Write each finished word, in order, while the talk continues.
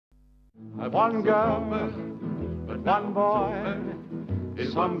One girl, but one boy,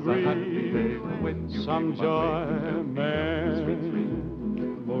 some grief, some joy, man.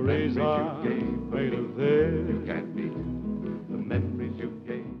 Memories are made of this. You can't beat the memories you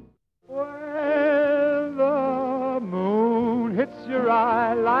gave. When the moon hits your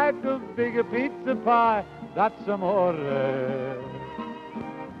eye like a big pizza pie, that's amore.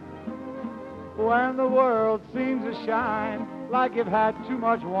 When the world seems to shine like you've had too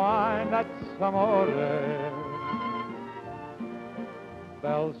much wine, that's amore.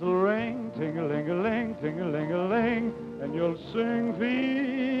 Bells will ring, ting-a-ling-a-ling, ting-a-ling-a-ling, and you'll sing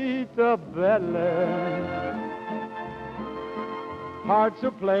Vita Bella. Hearts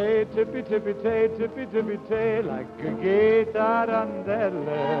will play tippy-tippy-tay, tippy-tippy-tay, like a gay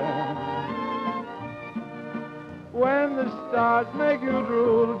tarantella. When the stars make you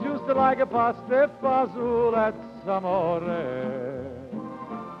drool, just like a pasta fazool, that's amore.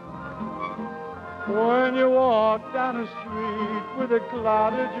 When you walk down the street with a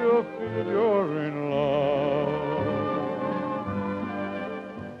cloud at your feet, you're in love.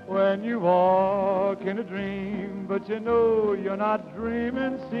 When you walk in a dream, but you know you're not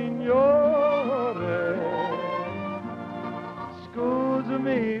dreaming, signore. Excuse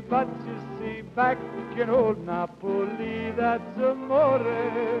me, but you see, back in old Napoli, that's amore.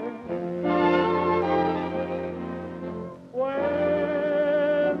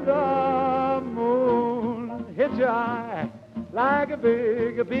 When the moon hits your eye like a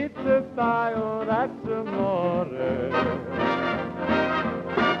big pizza pie, oh, that's amore.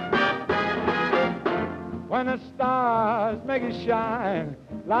 When the stars make you shine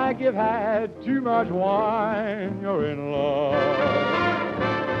like you've had too much wine, you're in love.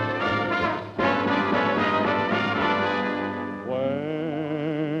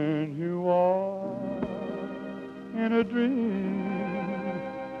 When you walk in a dream,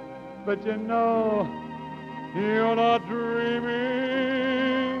 but you know you're not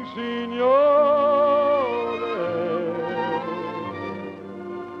dreaming, signore.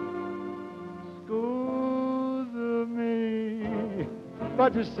 Excuse me,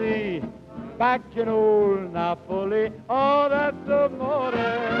 but you see, back in old Napoli, oh, that's amore.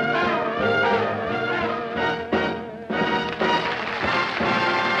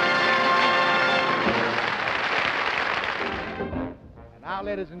 Now,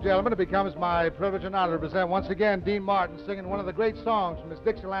 ladies and gentlemen, it becomes my privilege and honor to present once again Dean Martin singing one of the great songs from his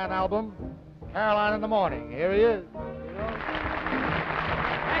Dixieland album, Caroline in the Morning. Here he is.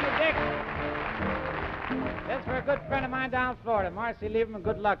 Thank you, Dick. This is for a good friend of mine down in Florida. Marcy, leave him and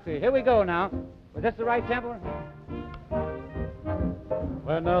good luck to you. Here we go now. Was this the right tempo?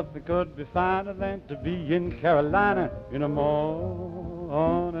 Well, nothing could be finer than to be in Carolina in the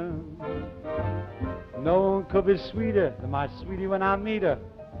morning. No one could be sweeter than my sweetie when I meet her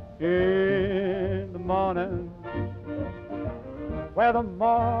in the morning. Well, the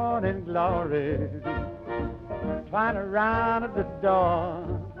morning glory twine around at the door,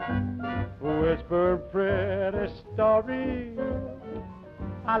 whisper a pretty story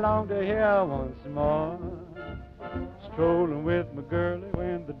I long to hear once more. Strolling with my girlie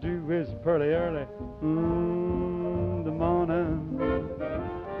when the dew is pearly early in the morning.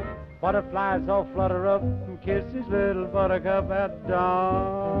 Butterflies all flutter up and kiss his little buttercup at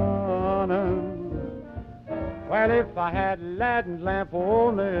dawn. Well, if I had a Latin lamp for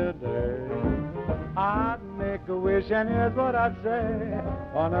only a day, I'd make a wish, and here's what I'd say.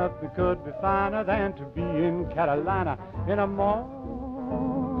 Oh, nothing could be finer than to be in Carolina in the morning.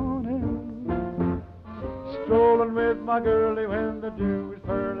 Strolling with my girlie when the dew is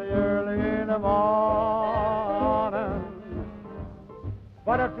pearly early in the morning.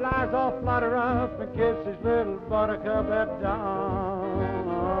 Butterflies all flutter up and kiss his little buttercup at dawn.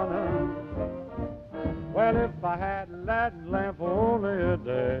 Well, if I had a Latin lamp for only a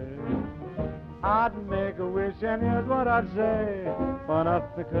day, I'd make a wish, and here's what I'd say. For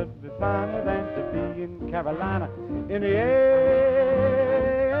nothing could be finer than to be in Carolina in the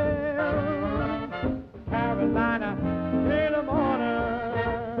air. Carolina in the morning.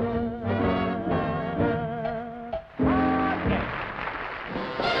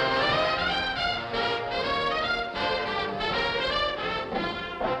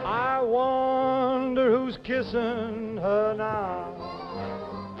 I wonder who's kissing her now.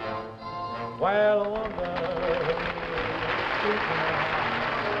 Well, I wonder who's kissing her.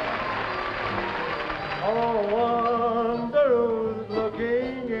 Oh, I wonder who's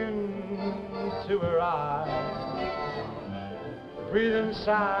looking into her eyes, breathing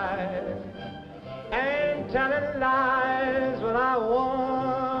sighs and telling lies. Well, I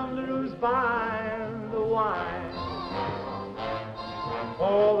wonder who's buying the wine.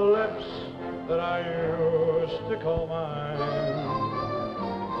 for the lips that I used to call mine.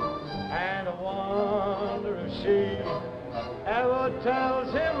 And I wonder if she ever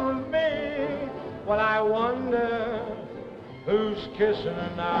tells him of me. Well, I wonder who's kissing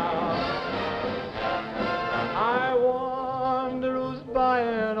her now. I wonder who's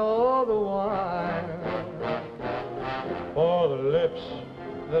buying all the wine for the lips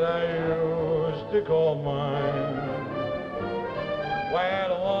that I used to call mine.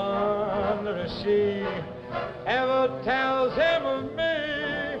 Well, I wonder if she ever tells him of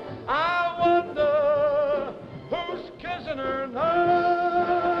me. I wonder who's kissing her now.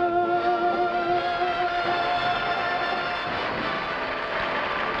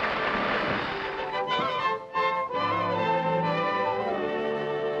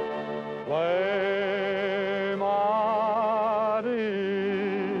 Way Marty,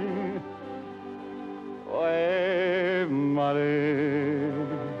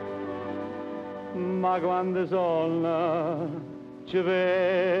 ma quando sono ci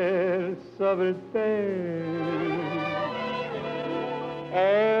verso per te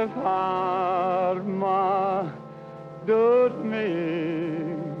e farma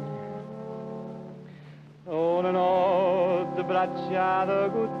dormire una notte bracciata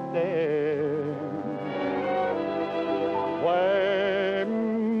con te. Uè,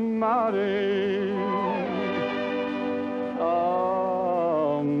 Marì,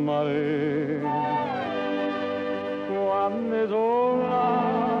 oh Marì, quando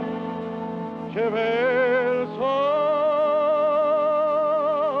sola ci verso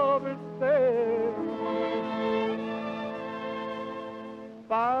per te,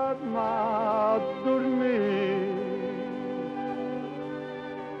 farma dormire.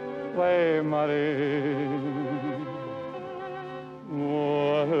 Uè, Marì,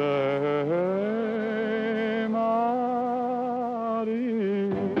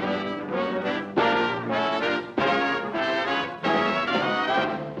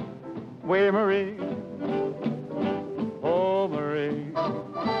 Way Marie, oh Marie,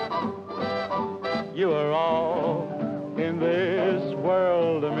 you are all in this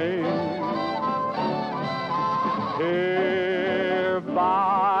world to me. Here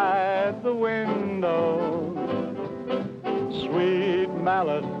by the window, sweet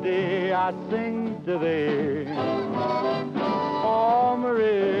melody I sing to thee. Oh Marie,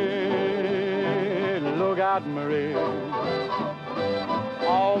 look out Marie,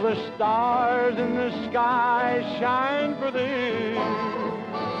 all the stars in the sky shine for thee.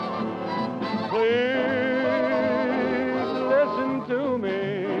 Please listen to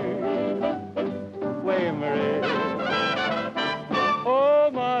me, Way Marie, oh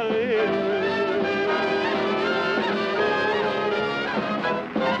Marie.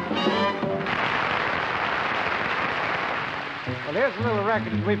 Well, here's a little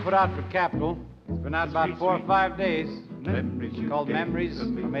record we put out for Capitol. It's been out about 4 or 5 days. It's called Memories Are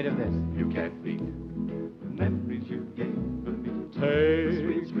Made of This. You can't beat the memories you gave me.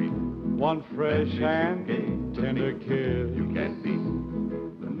 Take one fresh and tender kiss. You can't beat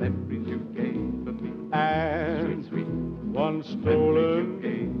the memories you gave me. And one stolen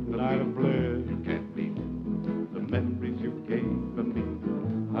night of bliss. You can't beat the memories you gave me.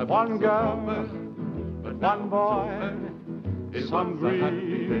 One girl, one boy, some grief,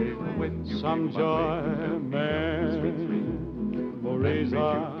 some joy, memories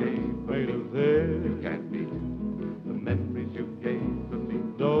are made of this. You can't beat the memories you gave me.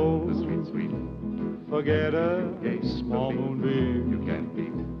 Don't The sweet, sweet forget a small moonbeam. You can't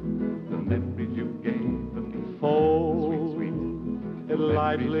beat the memories you gave me. Fold it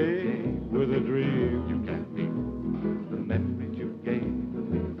lightly with a dream. You can't beat the memories you gave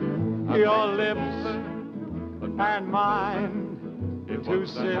me. Your lips and mine, two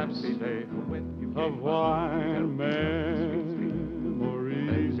sips of wine.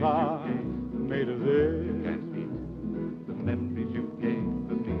 Memories are made of this. The memories you gave me.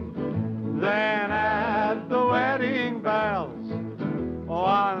 Then at the wedding bells,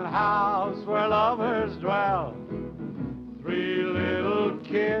 one house where lovers dwell, 3 little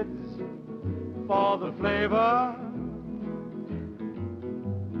kids for the flavor,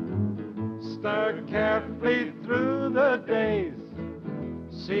 stir carefully through the days,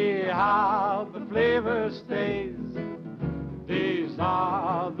 see how the flavor stays. These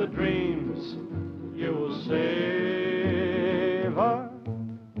are the dreams you will savor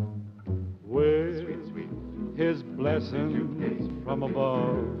with his blessings from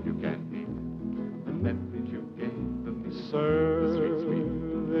above. You can't beat the memories you gave me. Serve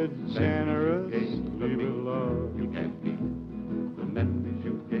it generously with love. You can't beat the memories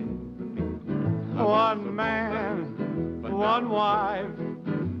you gave me. One man, one wife,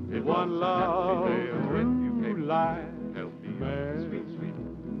 Only one love, true life. Help me, sweet, sweet.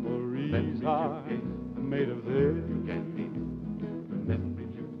 Memories are made of this. You can't beat the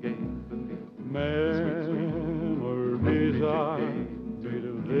memories you gave me. Memories are made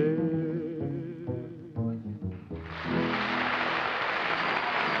of this.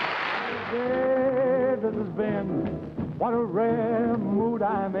 Yeah, this has been what a rare mood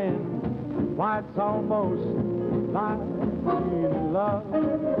I'm in. Why, it's almost like being in love.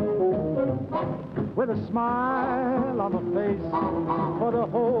 With a smile on the face for the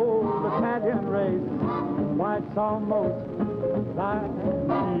whole Italian race. Why, it's almost like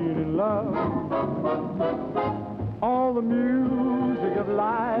being in love. All the music of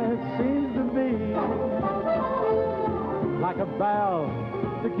life seems to be like a bell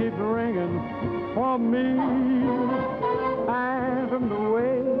that keeps ringing for me. And from the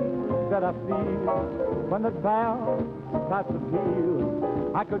way that I feel when the bell starts to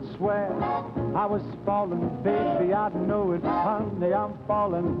peal, I could swear I was falling, baby, I know it, honey, I'm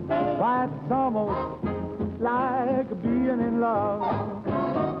falling. Why, it's almost like being in love.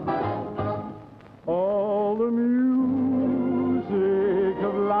 All the music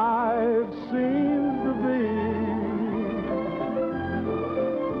of life seems to be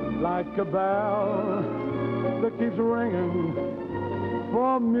like a bell that keeps ringing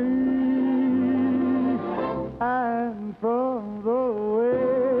for me. And from the way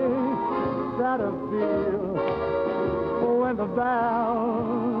that I feel when the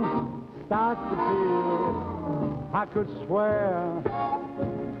bell starts to peal, I could swear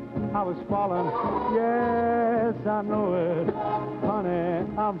I was falling. Yes, I know it, honey,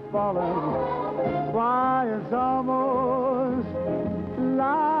 I'm falling. Why, it's almost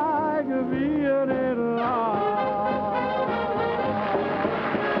like being in love.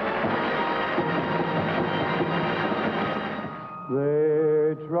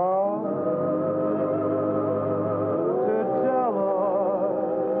 They try to tell us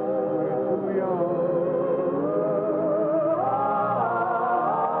we're too young,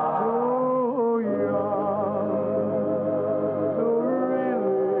 to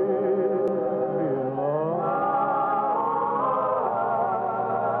really feel love.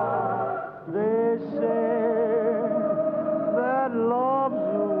 They say that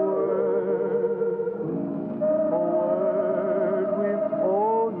love's a word we've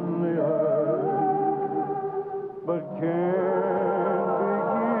only heard, but can't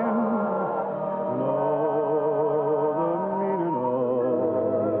begin to know the meaning of.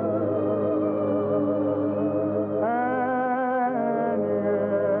 And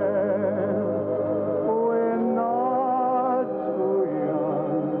yet, we're not too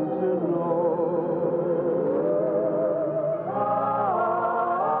young to know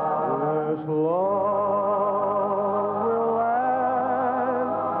this love will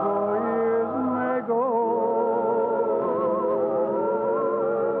last though years may go.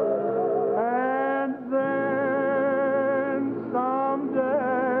 And then someday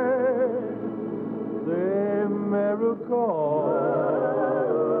they may recall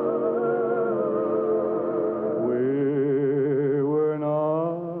we were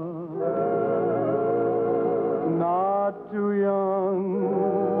not too young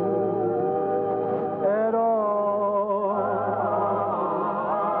at all.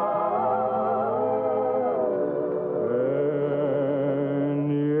 And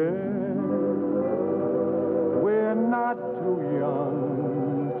yet, we're not too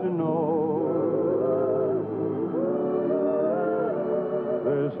young to know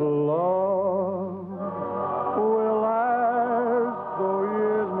this love will last though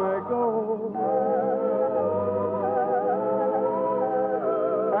years may go.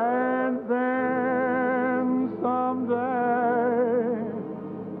 And then someday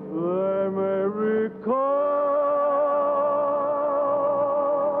they may recall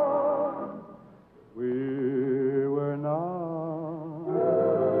we were not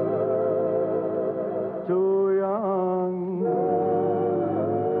too young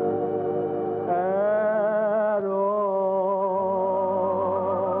at all.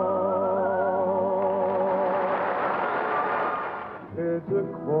 It's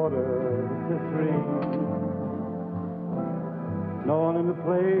 2:45, no one in the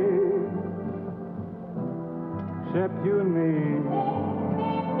place except you and me.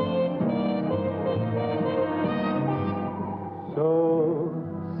 So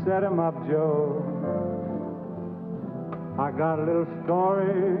set 'em up, Joe. I got a little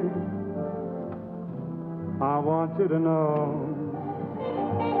story I want you to know.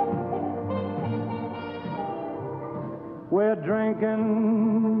 We're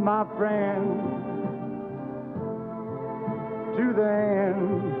drinking, my friend, to the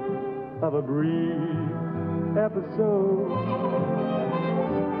end of a brief episode.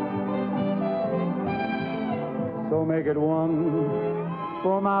 So make it one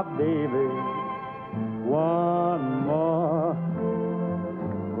for my baby, one more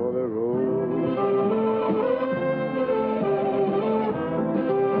for the road.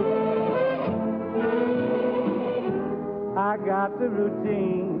 I got the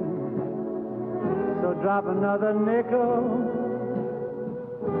routine, so drop another nickel.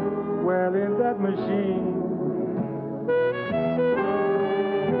 Well, in that machine,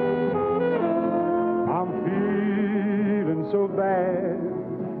 I'm feeling so bad.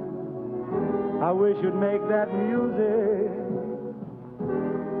 I wish you'd make that music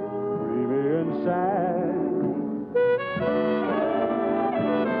dreamy and sad.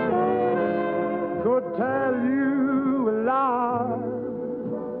 Could tell you a lot,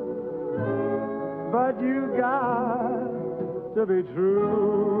 but you got to be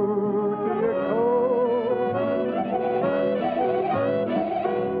true to your code.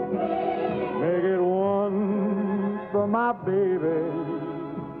 Make it one for my baby,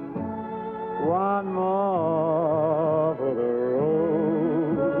 one more for the road.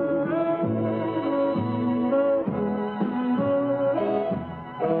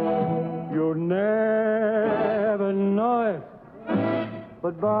 You'll never know it,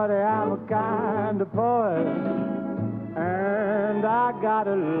 but buddy, I'm a kind of poet, and I got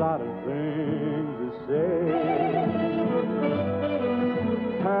a lot of things to say.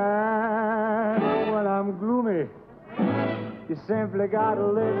 And when I'm gloomy, you simply gotta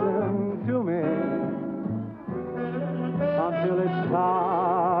listen to me until it's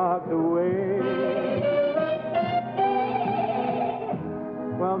talked away.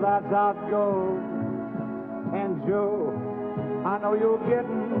 Well, that's how it goes. And Joe, I know you're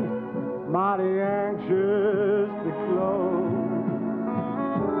getting mighty anxious to close.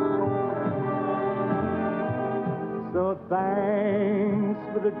 So thanks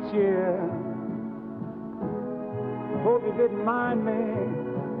for the cheer. Hope you didn't mind me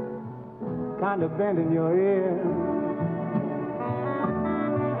kind of bending your ear.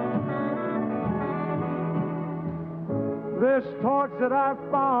 This torch that I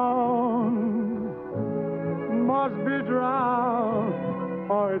found must be drowned,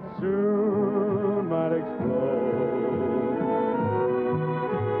 or it soon might explode.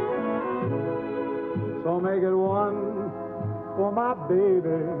 So make it one for my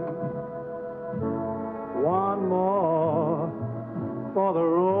baby, one more for the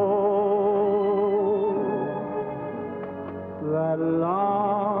road. That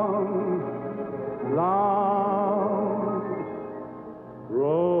long, long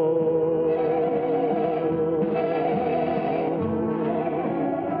road.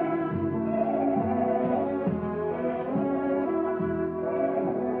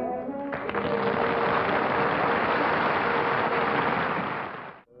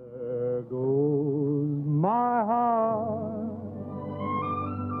 There goes my heart,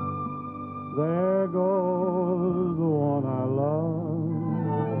 there goes the one I love,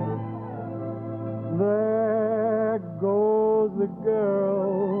 there goes the girl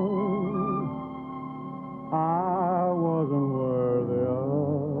I wasn't worthy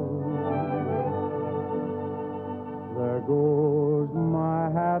of. There goes my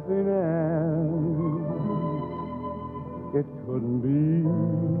happiness, it couldn't be.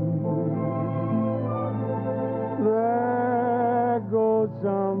 There goes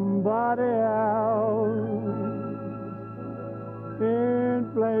somebody else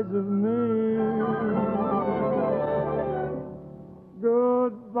in place of me.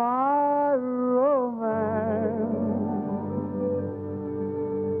 Goodbye, romance,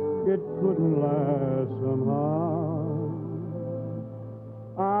 it couldn't last somehow.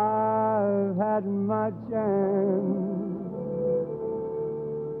 I've had my chance,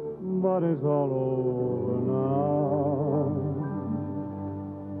 but it's all over now.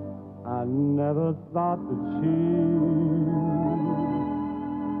 I never thought that she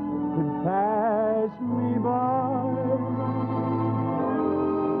could pass me by.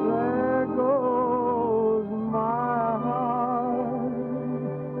 There goes my heart,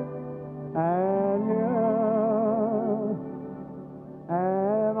 and here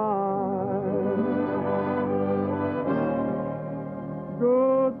am I.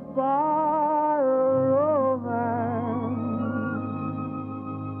 Goodbye, romance,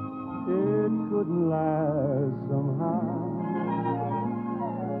 it couldn't last somehow.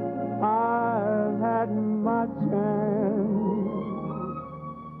 I've had my chance,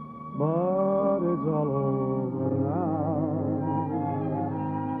 but it's all over now.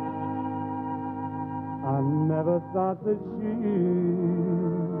 I never thought that she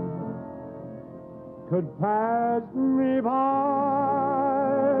could pass me by.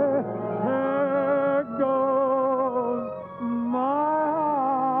 There goes my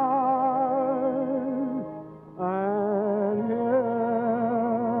heart, and here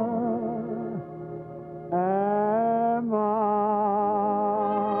am I.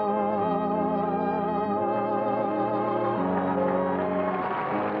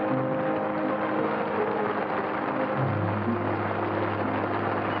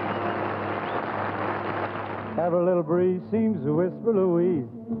 Every little breeze seems to whisper Louise.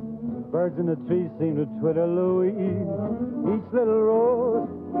 Birds in the trees seem to twitter Louise. Each little rose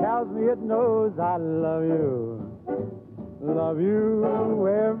tells me it knows I love you. Love you.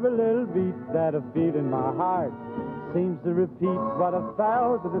 Every little beat that a beat in my heart seems to repeat what I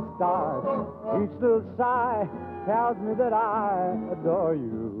felt at the start. Each little sigh tells me that I adore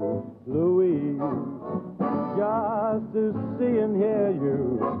you, Louise. Just to see and hear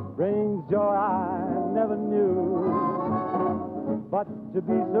you brings joy I never knew. But to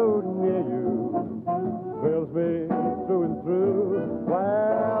be so near you thrills me through and through.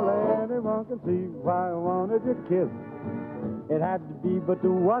 Well, anyone can see why I wanted your kiss. It had to be, but the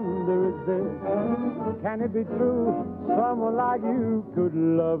wonder is this: can it be true someone like you could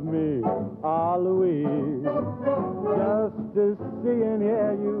love me, ah, Louise? Just to see and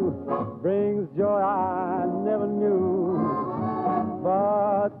hear you brings joy I never knew.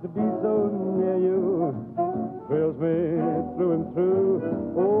 But to be so near you thrills me through and through.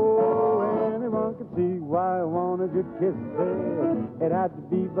 Oh, anyone can see why I wanted your kiss. It had to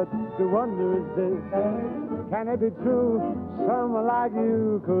be, but the wonder is this: can it be true someone like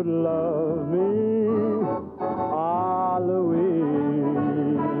you could love me, ah, Louise?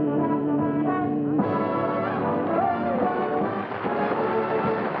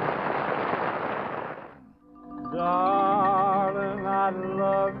 Darling, I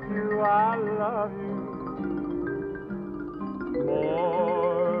love you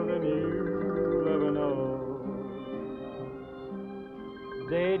more than you'll ever know.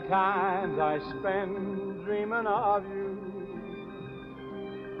 Daytimes I spend dreaming of you,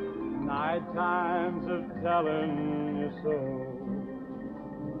 night times of telling you so.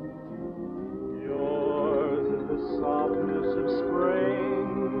 Yours is the softness of spring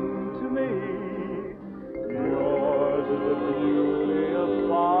to me. Yours is the beauty of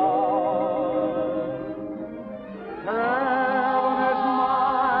fall. Heaven is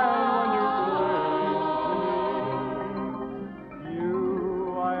mine when you cling to me. You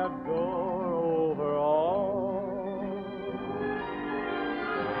I adore over all.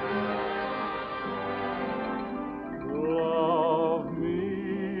 Love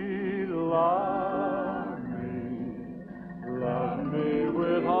me, love me, love me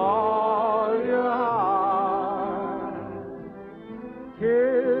with all your heart.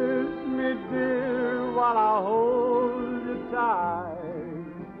 Kiss me, dear, while I hold you tight.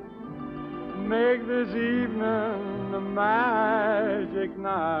 Make this evening a magic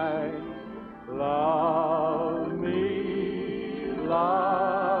night. Love me,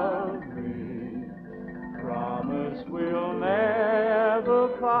 love me. Promise we'll never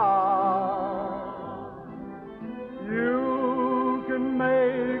part. You can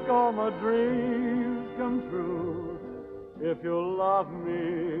make all my dreams come true if you'll love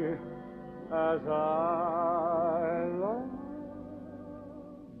me as I love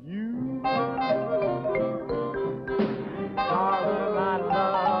you. Darling,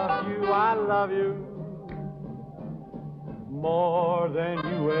 I love you more than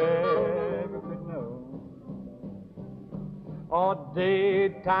you ever could know. All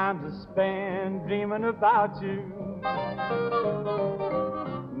daytimes I spend dreaming about you,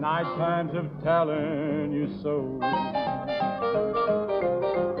 night times of telling you so.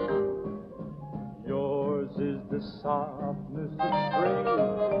 Yours is the softness of spring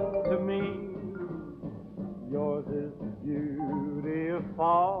to me. Yours is the beauty of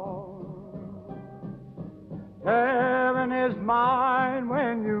fall. Heaven is mine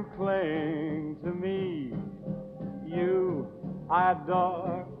when you cling to me. You I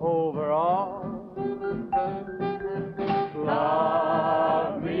adore over all.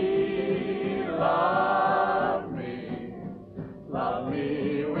 Love me, love me, love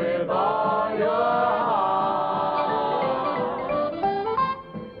me with all your heart.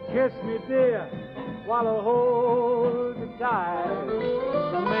 Kiss me, dear, while I hold you tight.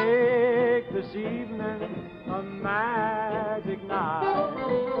 Make this evening a magic night.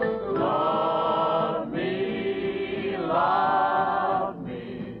 Love me, love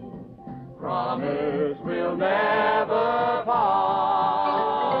me. Promise we'll never part.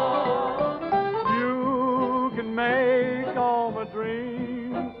 You can make all my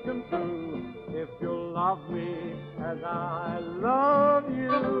dreams come true if you'll love me as I love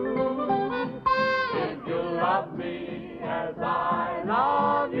you, if you love me as I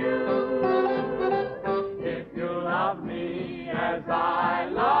love you, if you love me as I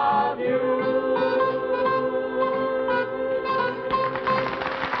love you.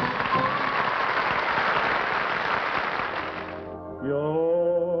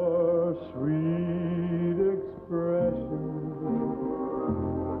 Your sweet expression,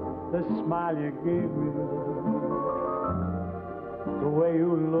 the smile you gave me, the way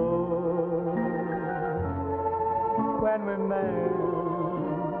you look when we met,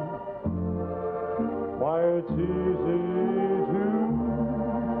 why it's easy to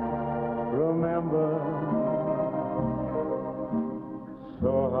remember,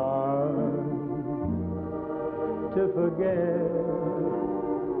 so hard to forget.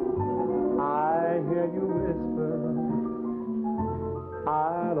 I hear you whisper,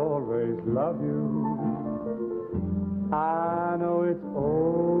 I'll always love you. I know it's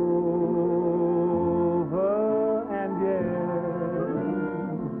over and yet,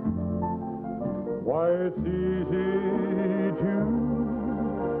 why it's easy to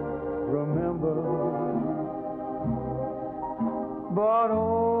remember, but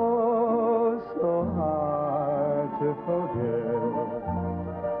oh so hard to forget.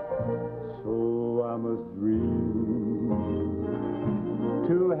 So I must dream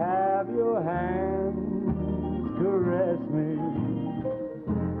to have your hands caress me,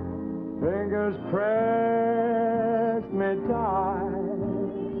 fingers press me tight.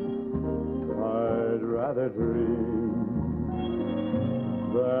 I'd rather dream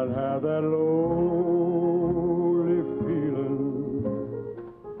than have that lonely feeling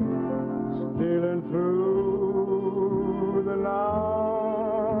stealing through the night.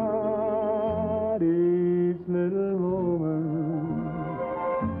 Each little moment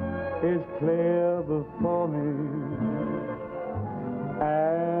is clear before me,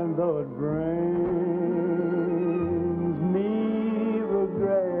 and though it brings me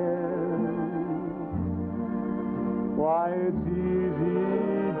regret, why it's easy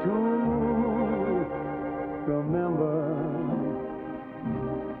to remember,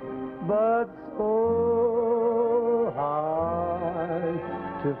 but so hard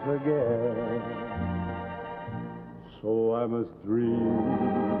to forget. So I must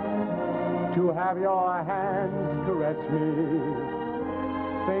dream to have your hands caress me,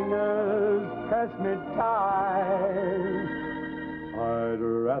 fingers press me tight. I'd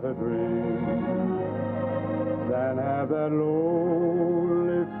rather dream than have that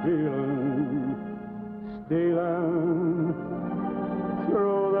lonely feeling stealing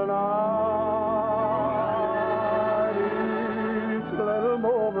through the night. Each little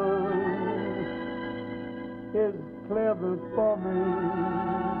moment is clear before me,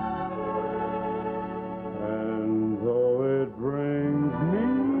 and though it brings me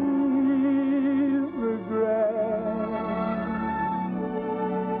regret,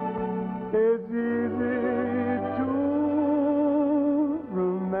 it's easy to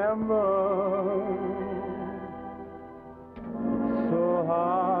remember, so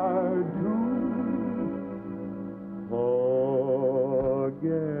hard to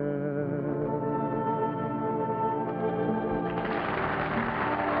forget.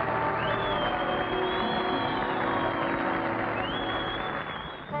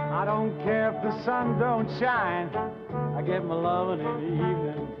 I don't care if the sun don't shine, I get my loving in the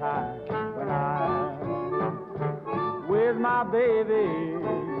evening time when I'm with my baby.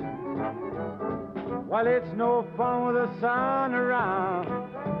 Well, it's no fun with the sun around,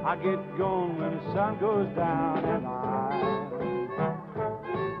 I get going when the sun goes down, and I'm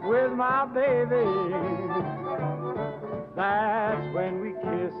with my baby. That's when we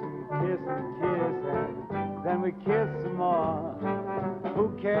kiss and kiss and kiss, and then we kiss some more. Who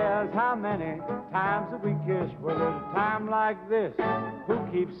cares how many times that we kiss? Well, at a time like this, who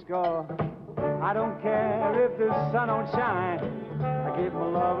keeps score? I don't care if the sun don't shine, I get my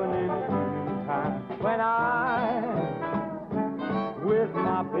loving in the evening time when I'm with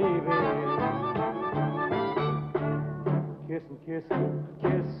my baby. Kiss and kiss and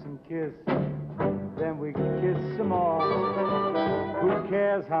kiss and kiss, then we kiss some more. Who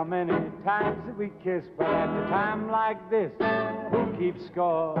cares how many times that we kiss? But at a time like this, who keeps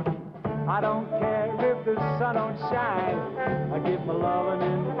score? I don't care if the sun don't shine, I get my loving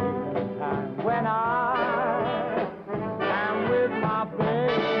in the evening time when I am with my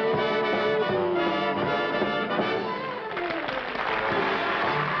baby.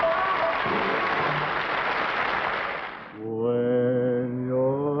 When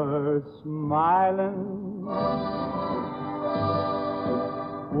you're smiling,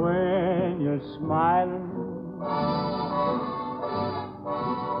 when you're smiling,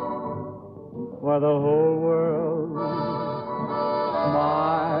 why the whole world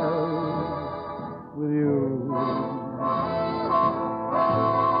smiles with you.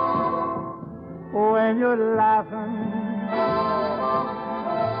 When you're laughing,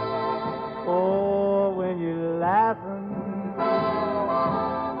 oh, when you're laughing,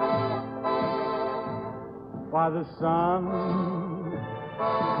 why the sun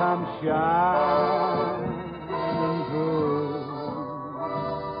comes shining through.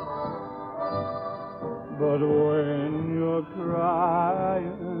 But when you're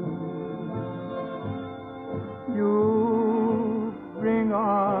crying, you bring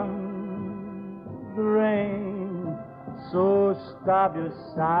on the rain, so stop your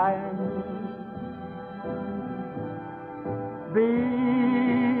sighing.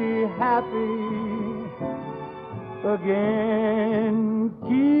 Be happy again,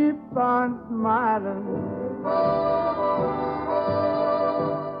 keep on smiling,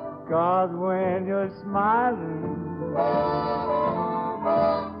 'cause when you're smiling,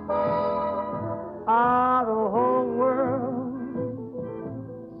 the whole world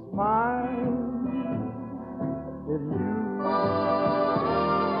smiles with you.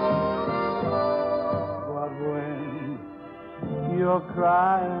 But when you're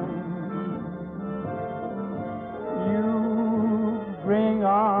crying, you bring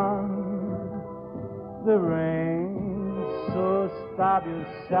on the rain, so stop your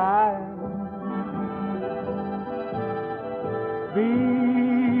sighing. Be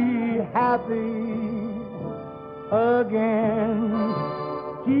happy again,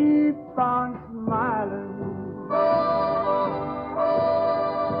 keep on smiling,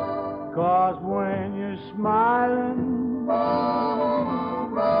 'cause when you're smiling,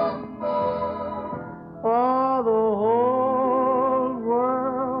 oh, the whole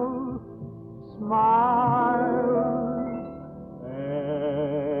world smiles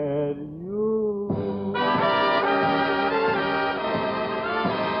at you.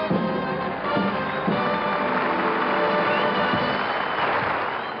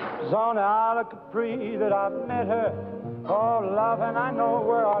 It's on the Isle of Capri that I met her. Oh, love, and I know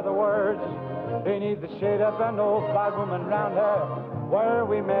where are the words. Beneath the shade of an old fly woman round her, where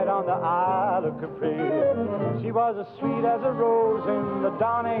we met on the Isle of Capri. She was as sweet as a rose in the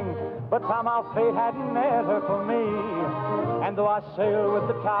dawning, but somehow fate hadn't met her for me. And though I sailed with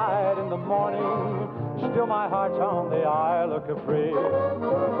the tide in the morning, still my heart's on the Isle of Capri.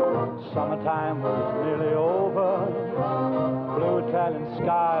 Summertime was nearly over, blue Italian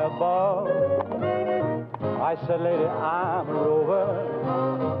sky above. I said, lady, I'm a rover,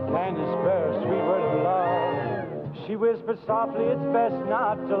 can you spare a sweet word of love? She whispered softly, it's best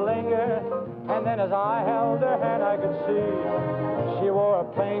not to linger. And then as I held her hand, I could see she wore a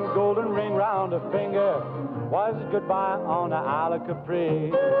plain golden ring round her finger. Was goodbye on the Isle of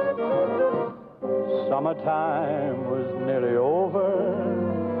Capri. Summertime was nearly over.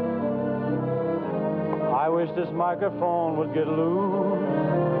 I wish this microphone would get loose.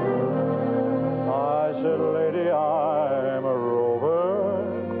 I said, lady, I'm a rover.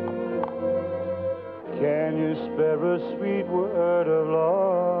 Can you spare a sweet word of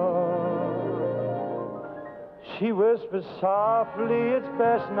love? She whispered softly, it's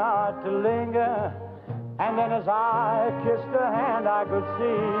best not to linger. And then as I kissed her hand, I could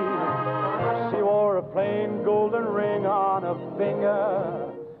see she wore a plain golden ring on her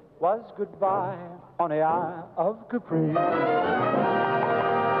finger. Was goodbye on the Isle of Capri.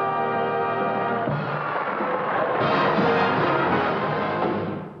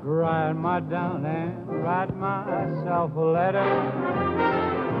 Write my down and write myself a letter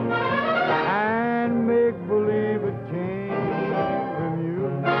and make believe it came from you.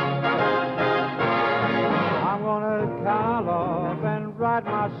 I'm gonna count off and write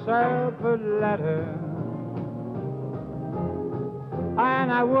myself a letter,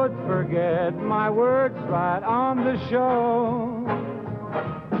 and I would forget my words right on the show.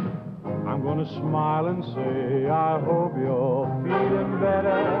 I'm gonna smile and say, I hope you're feeling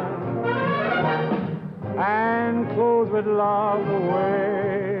better, and close with love the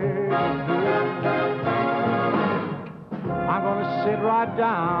way you do. I'm gonna sit right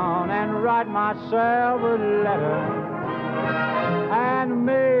down and write myself a letter and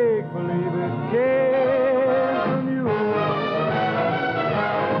make believe it came from you.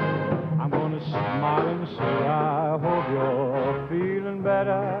 I'm gonna smile and say, I hope you're feeling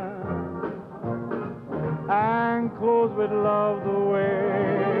better, and close with love the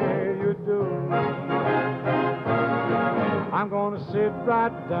way you do. I'm gonna sit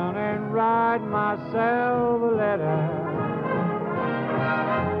right down and write myself a letter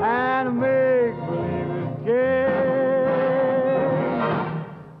and make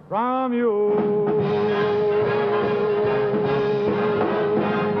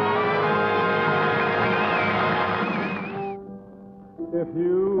if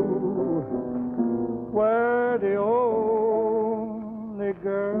you were the only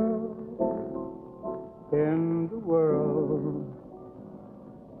girl in the world,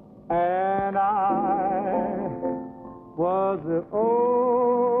 and I was the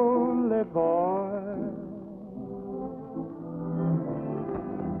only boy,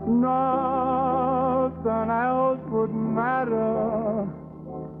 nothing else would matter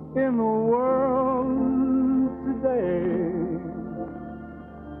in the world today.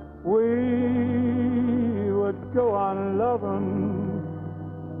 We would go on loving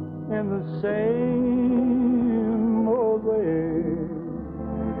in the same old way.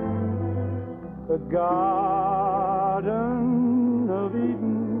 The Garden of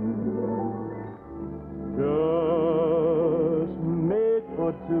Eden, just made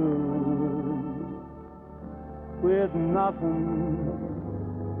for two, with nothing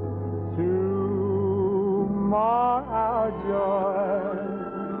to mar our joy.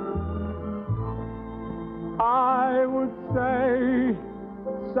 I would say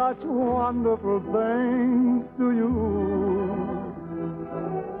such wonderful things to you.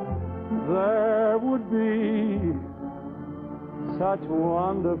 There would be such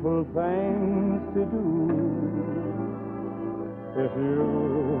wonderful things to do if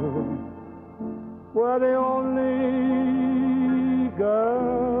you were the only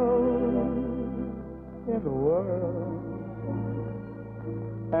girl in the world,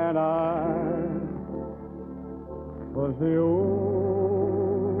 and I was the only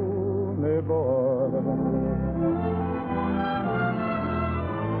boy.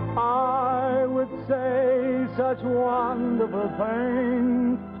 I would say such wonderful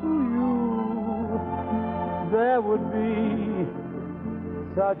things to you. There would be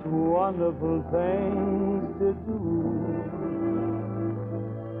such wonderful things to do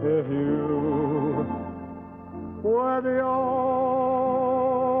if you were the only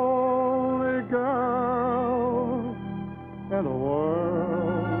girl in the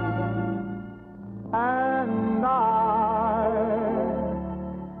world, and I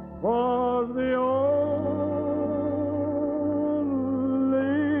was the only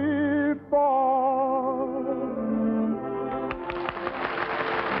boy.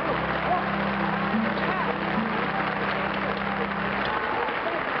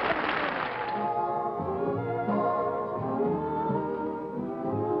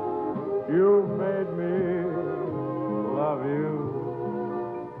 You made me love you.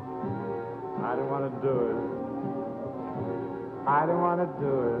 I didn't want to do it. I didn't want to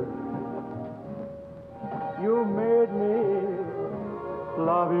do it. You made me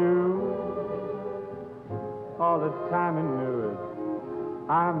love you. All the time you knew it.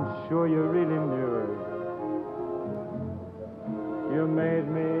 I'm sure you really knew it. You made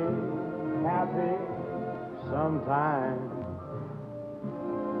me happy sometimes.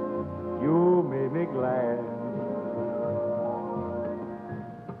 You made me glad.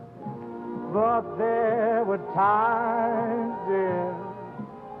 But there were times, dear,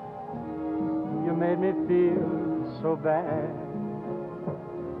 you made me feel so bad.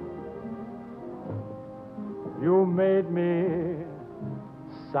 You made me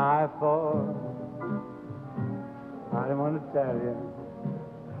sigh for. I didn't want to tell you.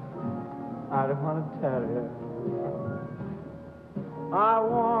 I didn't want to tell you. I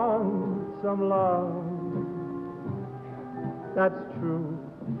want some love. That's true.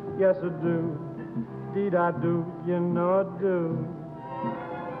 Yes, I do. Indeed, I do. You know I do.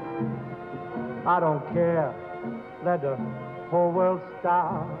 I don't care. Let the whole world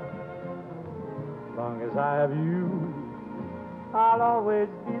stop. As long as I have you, I'll always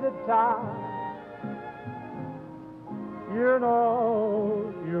be the top. You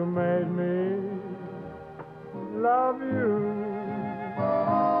know, you made me love you.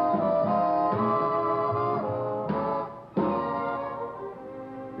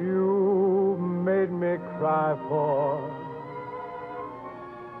 You made me cry for.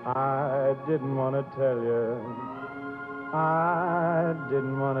 I didn't want to tell you. I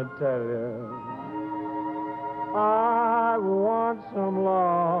didn't want to tell you. I want some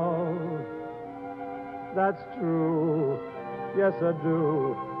love. That's true. Yes, I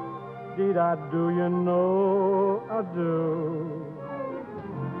do. Indeed, I do. You know I do.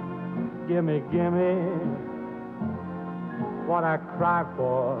 Gimme what I cry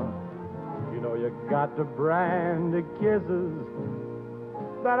for. You know you got the brand of kisses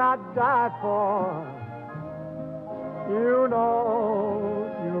that I die for. You know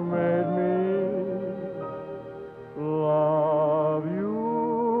you made me love you.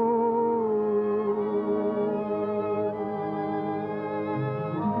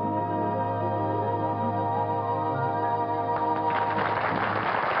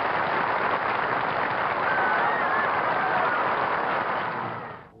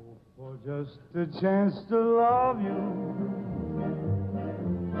 a chance to love you.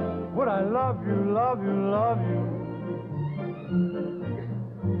 Would I love you, love you, love you?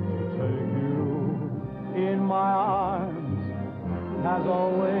 To take you in my arms has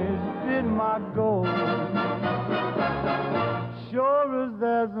always been my goal. Sure as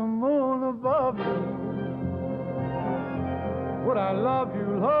there's a moon above you, would I love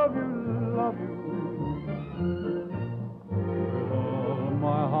you, love you, love you? With all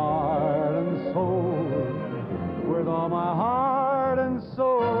my heart and soul, with all my heart and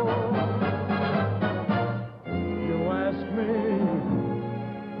soul. You ask me,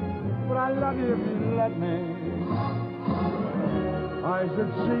 would I love you if you let me? I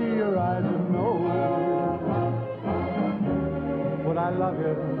should see your eyes and know. Would I love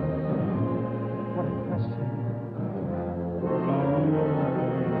you? What a question.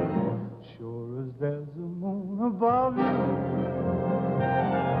 Sure as there's a moon above you,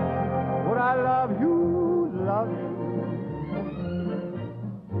 would I love you, love you?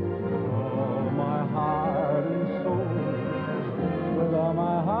 With all my heart and soul, with all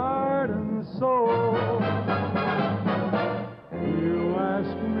my heart and soul. You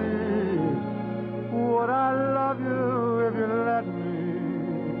ask me, would I love you if you let me?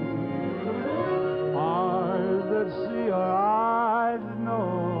 Eyes that see or eyes that know.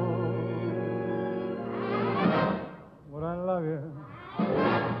 Would I love you?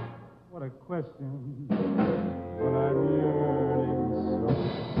 What a question when I'm yearning so.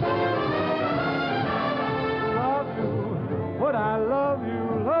 Love you, would I love you,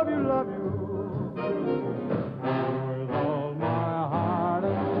 love you, love you? With all my heart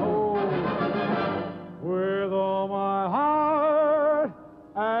and soul, with all my heart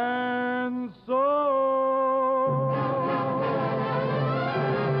and soul.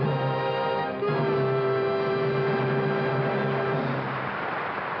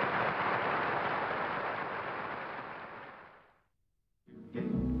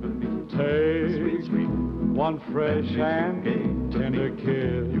 Take one fresh and tender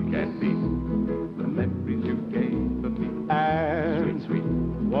kiss. You can't beat the memories you gave me. And Sweet,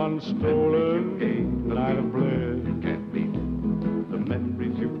 one stolen night of bliss. you can't beat the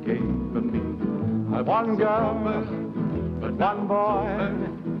memories you gave me. One girl, but one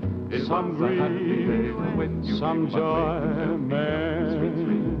boy, it some was a happy day grief, when you some gave my joy, praise to me.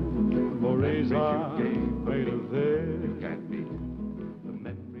 Sweet, memories memories are you gave made of this.